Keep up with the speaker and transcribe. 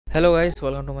Hello guys,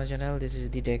 welcome to my channel. This is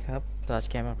the take hub. তো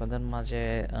আজকে আমি আপনাদের মাঝে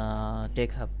টেক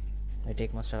হাব টেক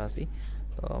মাস্টার আছি।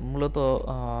 তো মূলত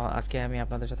আজকে আমি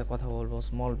আপনাদের সাথে কথা বলবো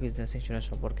স্মল বিজনেস ইন্স্যুরেন্স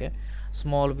সম্পর্কে।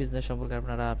 স্মল বিজনেস সম্পর্কে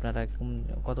আপনারা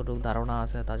কতটুকু ধারণা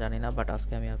আছে তা জানি না, বাট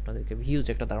আজকে আমি আপনাদেরকে হিউজ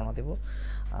একটা ধারণা দেব।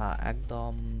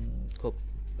 একদম খুব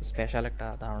স্পেশাল একটা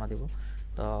ধারণা দেব।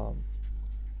 তো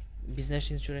বিজনেস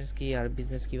ইন্স্যুরেন্স কি, আর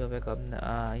বিজনেস কিভাবে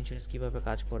ইন্স্যুরেন্স কিভাবে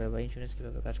কাজ করে, বা ইন্স্যুরেন্স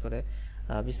কিভাবে কাজ করে,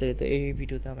 বিস্তারিত এই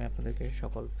ভিডিওতে আমি আপনাদেরকে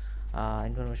সকল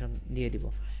ইনফরমেশন দিয়ে দিব।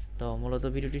 তো মূলত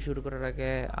ভিডিওটি শুরু করার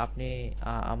আগে আপনি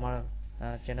আমার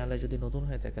চ্যানেলে যদি নতুন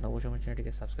হয়ে থাকেন, অবশ্যই আমার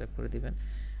চ্যানেলটিকে সাবস্ক্রাইব করে দিবেন।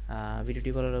 ভিডিওটি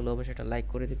ভালো লাগলে অবশ্যই একটা লাইক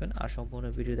করে দিবেন, আর সম্পূর্ণ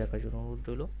ভিডিও দেখার জন্য অনুরোধ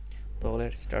রইল। তো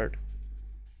লেটস স্টার্ট।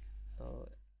 তো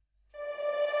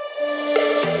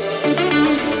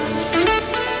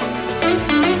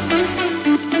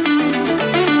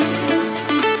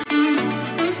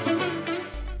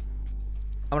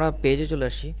আমরা পেজে চলে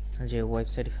আসি, যে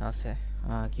ওয়েবসাইট আছে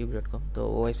কিউব.com। তো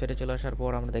ওয়েবসাইটে চলে আসার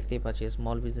পর আমরা দেখতেই পাচ্ছি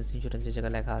স্মল বিজনেস ইন্স্যুরেন্স যে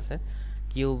জায়গায় লেখা আছে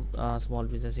cube small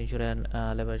business insurance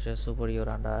leverage superior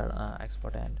under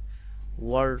expert and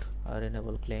world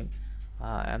renewable claim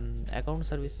account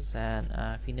services and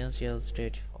financial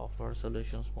state offer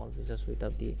solutions small business with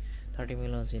up the 30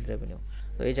 millions in revenue।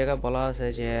 তো এই জায়গায় বলা আছে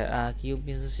যে কিউব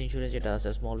বিজনেস ইন্স্যুরেন্স যেটা আছে,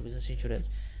 স্মল বিজনেস ইন্স্যুরেন্স,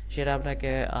 সেটা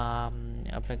আপনাকে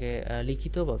আপনাকে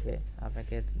লিখিতভাবে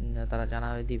আপনাকে তারা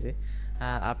জানাবে দিবে।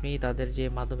 আপনি তাদের যে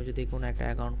মাধ্যমে যদি কোনো একটা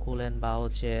অ্যাকাউন্ট খোলেন বা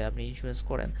হচ্ছে আপনি ইন্স্যুরেন্স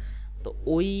করেন, তো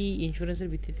ওই ইন্স্যুরেন্সের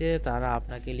ভিত্তিতে তারা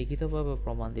আপনাকে লিখিতভাবে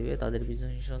প্রমাণ দিবে তাদের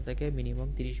বিজনেস ইন্স্যুরেন্স থেকে minimum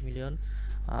 30 million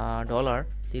dollar,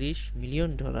 30 million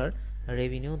dollar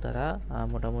revenue তারা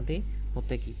মোটামুটি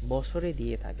প্রত্যেক বছরে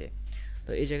দিয়ে থাকে।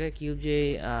 তো এই জায়গায় কিউব যে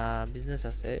বিজনেস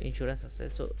আছে, ইন্স্যুরেন্স আছে,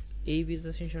 সো এই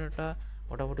বিজনেস ইন্স্যুরেন্সটা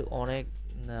মোটামুটি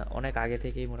অনেক আগে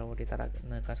থেকেই মোটামুটি তারা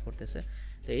কাজ করতেছে।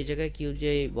 তো এই জায়গায় কিউব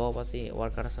যে বব আছে,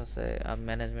 ওয়ার্কার্স আছে,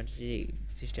 ম্যানেজমেন্ট যে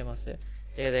সিস্টেম আছে,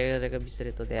 জায়গায় জায়গায়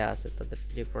বিস্তারিত দেয়া আছে তাদের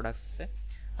যে প্রোডাক্টস আছে।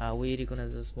 We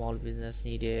recognize a small business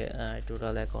need a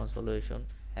total account solution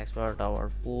expert our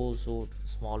full suite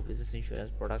small business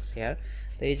insurance products here।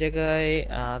 তো এই জায়গায়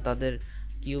তাদের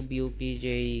কিউবিউপি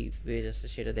যেই পেজ আছে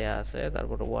সেটা দেয়া আছে,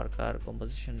 তারপর ওয়ার্কার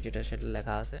কম্পোজিশন যেটা সেটা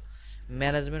লেখা আছে,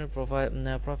 management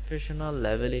professional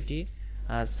লেভেলিটি,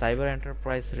 cyber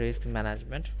enterprise risk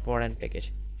management foreign package,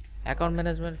 account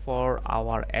management for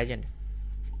our agent.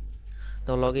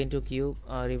 তো লগ ইন টু কিউব,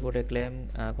 রিপোর্টে ক্লেম,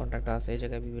 কন্ট্যাক্ট আছে, এই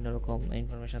জায়গায় বিভিন্ন রকম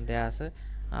ইনফরমেশন দেওয়া আছে।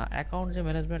 অ্যাকাউন্ট যে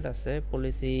ম্যানেজমেন্ট আছে,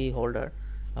 পলিসি হোল্ডার,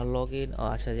 লগ ইন,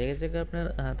 আচ্ছা, জায়গায় জায়গায় আপনার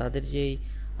তাদের যেই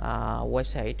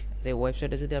ওয়েবসাইট, যে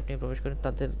ওয়েবসাইটে যদি আপনি প্রবেশ করেন,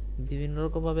 তাদের বিভিন্ন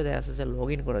রকমভাবে দেওয়া আছে যে লগ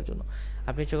ইন করার জন্য।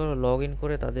 আপনি ইচ্ছা করে লগ ইন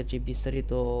করে তাদের যে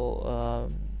বিস্তারিত আহ,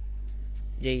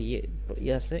 যে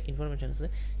ইয়ে আছে, ইনফরমেশন আছে,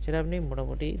 সেটা আপনি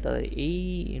মোটামুটি তাদের এই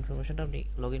ইনফরমেশনটা আপনি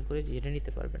লগ ইন করে জেনে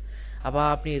নিতে পারবেন। আবার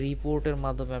আপনি রিপোর্টের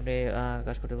মাধ্যমে আপনি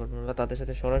কাজ করতে পারবেন, বা তাদের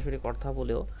সাথে সরাসরি কথা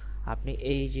বলেও আপনি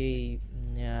এই যে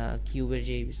কিউবের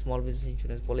যে স্মল বিজনেস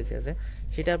ইন্স্যুরেন্স পলিসি আছে,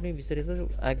 সেটা আপনি বিস্তারিত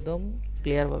একদম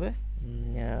ক্লিয়ারভাবে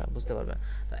বুঝতে পারবেন।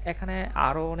 তো এখানে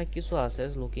আরও অনেক কিছু আছে,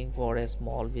 looking for a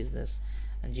small business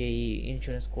যেই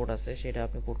ইন্স্যুরেন্স কোড আছে সেটা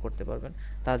আপনি কোড করতে পারবেন।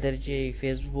 তাদের যে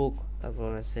ফেসবুক, তারপর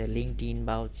আছে লিঙ্কডইন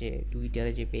বা হচ্ছে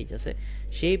টুইটারে যে পেজ আছে,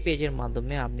 সেই পেজের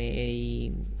মাধ্যমে আপনি এই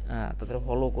তাদের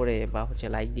ফলো করে বা হচ্ছে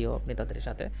লাইক দিয়েও আপনি তাদের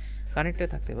সাথে কানেক্টে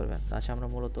থাকতে পারবেন। আচ্ছা, আমরা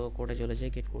মূলত কোর্টে চলে যাই,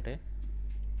 গেট কোর্টে।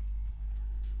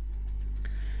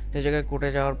 এই জায়গায় কোর্টে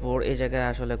যাওয়ার পর এই জায়গায়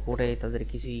আসলে কোর্টে তাদের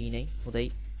কিছুই নেই, খোদাই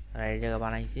তারা এই জায়গা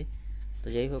বানাইছে। তো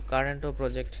যাই হোক, কারেন্ট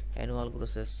প্রজেক্ট অ্যানুয়াল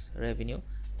গ্রোসেস রেভিনিউ,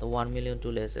 তো 1 million two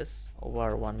laces over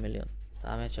 1 million. তো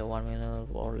আমি হচ্ছে 1 মিলিয়ন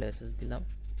ওর লেসেস দিলাম।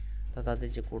 তা তাদের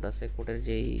যে কোড আছে, কোডের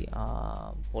যেই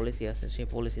পলিসি আছে, সেই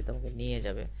পলিসিতে আমাকে নিয়ে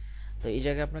যাবে। তো এই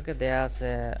জায়গায় আপনাকে দেয়া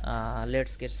আছে,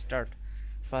 let's get start.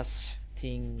 First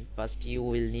thing first, you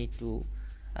will need to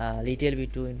little bit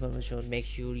to information, make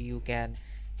sure you can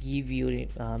give your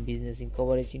business in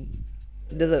coverage in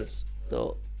deserves। তো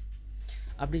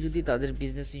আপনি যদি তাদের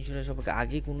বিজনেস ইন্স্যুরেন্স সম্পর্কে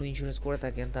আগে কোনো ইন্স্যুরেন্স করে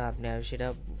থাকেন, তা আপনি সেটা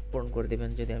পূরণ করে দেবেন।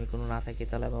 যদি আমি কোনো না থাকি,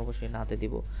 তাহলে আমি অবশ্যই নাতে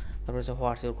দিব। তারপর হচ্ছে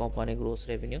what's your company gross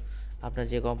revenue, আপনার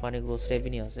যে কোম্পানি গ্রোস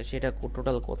রেভিনিউ আছে সেটা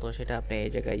টোটাল কত, সেটা আপনি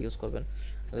এই জায়গায় ইউজ করবেন।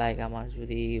 লাইক আমার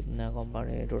যদি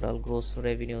কোম্পানি টোটাল গ্রোস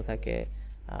রেভিনিউ থাকে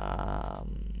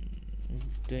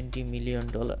 20 মিলিয়ন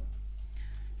ডলার,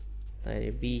 তাই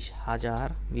 20,000,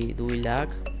 2 লাখ,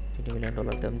 20 মিলিয়ন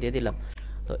ডলার দাম দিয়ে দিলাম।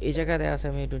 তো এই জায়গায় দেখা আছে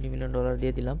আমি 20 মিলিয়ন ডলার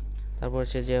দিয়ে দিলাম। তারপর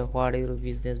হচ্ছে যে হোয়াট ইউর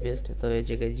বিজনেস বেসড, তো এই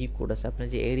জায়গায় জিপ কোড আছে, আপনার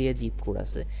যে এরিয়া জিপ কোড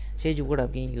আছে সেই জিপ কোড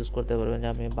আপনি ইউজ করতে পারবেন, যে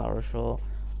আমি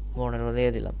 1215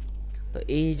 দিয়ে দিলাম। তো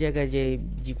এই জায়গায় যে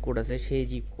জিপ কোড আছে সেই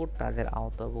জিপ কোড তাদের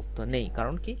আওতাভুক্ত নেই।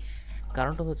 কারণ কি?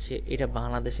 কারণটা হচ্ছে এটা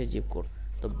বাংলাদেশের জিপ কোড।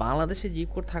 তো বাংলাদেশের জিপ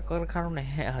কোড থাকার কারণে,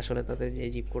 হ্যাঁ, আসলে তাদের যে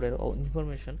জিপ কোডের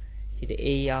ইনফরমেশন, সেটা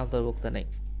এই আওতাভুক্ত নেই।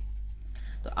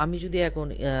 তো আমি যদি এখন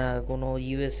কোনো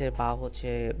ইউএসএ বা হচ্ছে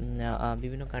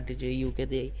বিভিন্ন কান্ট্রি যে ইউকে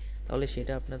দেই, তাহলে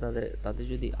সেটা আপনার তাদের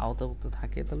যদি আওতাভুক্ত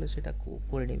থাকে তাহলে সেটা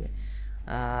করে নেবে।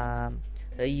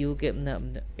 ইউকে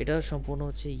এটা সম্পূর্ণ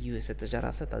হচ্ছে ইউএসএ তে যারা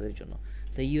আছে তাদের জন্য।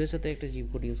 তো ইউএসএ তে একটা জিপ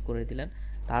কোড ইউজ করে দিলেন।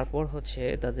 তারপর হচ্ছে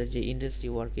তাদের যে ইন্ডাস্ট্রি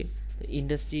ওয়ার্কিং, তো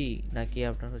ইন্ডাস্ট্রি নাকি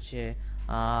আপনার হচ্ছে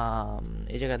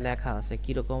এই জায়গায় লেখা আছে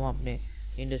কীরকম আপনি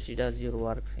industry does your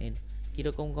work in,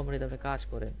 কীরকম কোম্পানিতে আপনি কাজ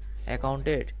করেন,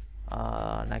 অ্যাকাউন্টেন্ট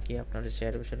নাকি আপনার হচ্ছে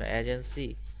এজেন্সি,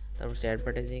 তারপর হচ্ছে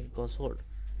অ্যাডভার্টাইজিং কনসাল্ট,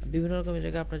 বিভিন্ন রকমের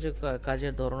জায়গায় আপনার যে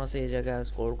কাজের ধরন আছে এই জায়গায়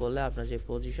স্কোর করলে আপনার যে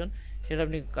পজিশন সেটা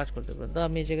আপনি কাজ করতে পারেন। তো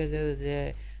আমি এই জায়গায় যে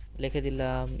লিখে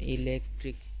দিলাম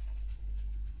ইলেকট্রিক,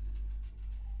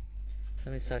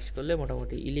 আমি সার্চ করলে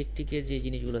মোটামুটি ইলেকট্রিকের যে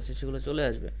জিনিসগুলো আছে সেগুলো চলে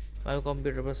আসবে। আমি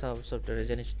কম্পিউটার বা সফটওয়্যারের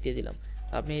জিনিস দিয়ে দিলাম।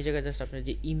 আপনি এই জায়গায় জাস্ট আপনার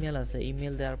যে ইমেল আছে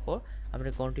ইমেল দেওয়ার পর আপনি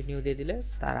কন্টিনিউ দিয়ে দিলে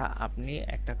তারা আপনি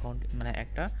একটা মানে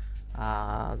একটা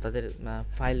তাদের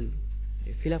ফাইল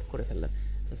ফিল আপ করে ফেললেন।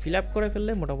 তো ফিল আপ করে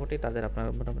ফেললে মোটামুটি তাদের আপনার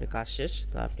মোটামুটি কাজ শেষ।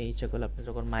 তো আপনি ইচ্ছা করলে আপনি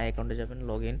যখন মাই অ্যাকাউন্টে যাবেন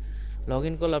লগ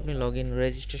ইন করলে আপনি লগ ইন,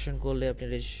 রেজিস্ট্রেশন করলে আপনি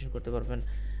রেজিস্ট্রেশন করতে পারবেন।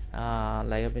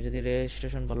 লাইক আপনি যদি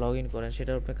রেজিস্ট্রেশন বা লগ ইন করেন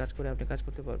সেটার উপরে কাজ করে আপনি কাজ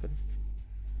করতে পারবেন।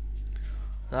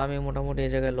 তো আমি মোটামুটি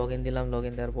এই জায়গায় লগ ইন দিলাম, লগ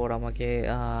ইন দেওয়ার পর আমাকে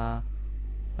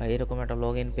এরকম একটা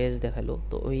লগ ইন পেজ দেখালো।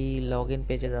 তো ওই লগ ইন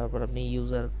পেজে যাওয়ার পর আপনি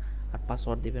ইউজার আর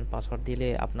পাসওয়ার্ড দিবেন। পাসওয়ার্ড দিলে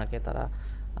আপনাকে তারা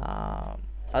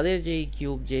তাদের যেই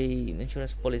যেই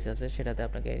ইন্স্যুরেন্স পলিসি আছে সেটাতে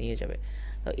আপনাকে নিয়ে যাবে।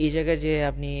 তো এই জায়গায় যে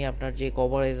আপনি আপনার যে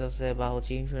কভারেজ আছে বা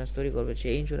হচ্ছে ইন্স্যুরেন্স তৈরি করবে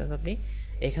সেই ইন্স্যুরেন্স আপনি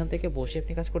এখান থেকে বসে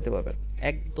আপনি কাজ করতে পারবেন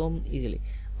একদম ইজিলি।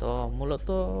 তো মূলত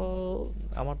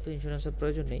আমার তো ইন্স্যুরেন্সের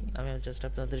প্রয়োজন নেই, আমি জাস্ট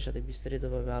আপনাদের সাথে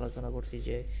বিস্তারিতভাবে আলোচনা করছি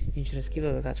যে ইন্স্যুরেন্স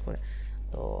কীভাবে কাজ করে।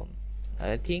 তো আই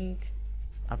থিঙ্ক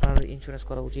আপনার ইন্স্যুরেন্স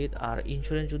করা উচিত। আর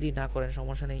ইন্স্যুরেন্স যদি না করেন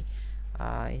সমস্যা নেই,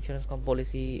 ইন্স্যুরেন্স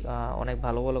পলিসি অনেক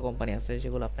ভালো ভালো কোম্পানি আছে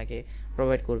যেগুলো আপনাকে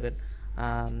প্রোভাইড করবেন।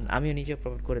 আমিও নিজে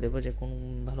প্রোভাইড করে দেবো যে কোন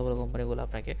ভালো ভালো কোম্পানিগুলো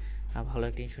আপনাকে ভালো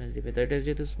একটা ইন্স্যুরেন্স দিবে। তো এটা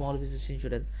যেহেতু স্মল বিজনেস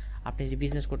ইন্স্যুরেন্স, আপনি যে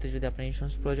বিজনেস করতে যদি আপনার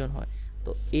ইন্স্যুরেন্স প্রয়োজন হয়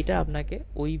তো এটা আপনাকে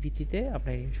ওই ভিত্তিতে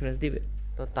আপনার ইন্স্যুরেন্স দিবে।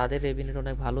 তো তাদের রেভিনিউটা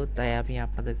অনেক ভালো, তাই আমি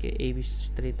আপনাদেরকে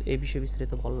এই বিষয়ে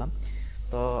বিস্তারিত বললাম।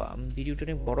 তো ভিডিওটি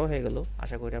অনেক বড় হয়ে গেল,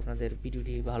 আশা করি আপনাদের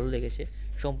ভিডিওটি ভালো লেগেছে,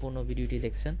 সম্পূর্ণ ভিডিওটি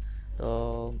দেখছেন। তো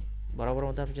বরাবর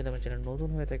মতো আপনি যদি আমার চ্যানেল নতুন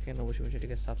হয়ে থাকেন অবশ্যই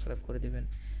সেটিকে সাবস্ক্রাইব করে দিবেন,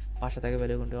 পাশে থাকে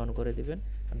বেল আইকনটি অন করে দিবেন।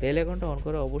 বেল আইকনটা অন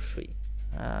করে অবশ্যই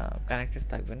কানেক্টেড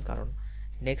থাকবেন, কারণ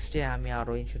নেক্সটে আমি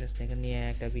আরও ইন্স্যুরেন্স নিয়ে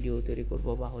একটা ভিডিও তৈরি করব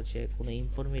বা হচ্ছে কোনো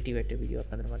ইনফরমেটিভ একটা ভিডিও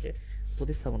আপনাদের মাঝে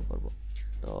উপস্থাপন করব।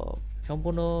 তো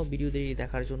সম্পূর্ণ ভিডিওটি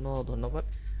দেখার জন্য ধন্যবাদ।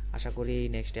 আশা করি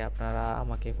নেক্সটে আপনারা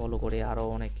আমাকে ফলো করে আরও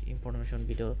অনেক ইনফরমেশন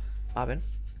ভিডিও পাবেন।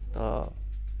 তো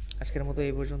আজকের মতো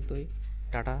এই পর্যন্তই।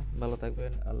 টাটা, ভালো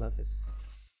থাকবেন, আল্লাহ হাফিজ।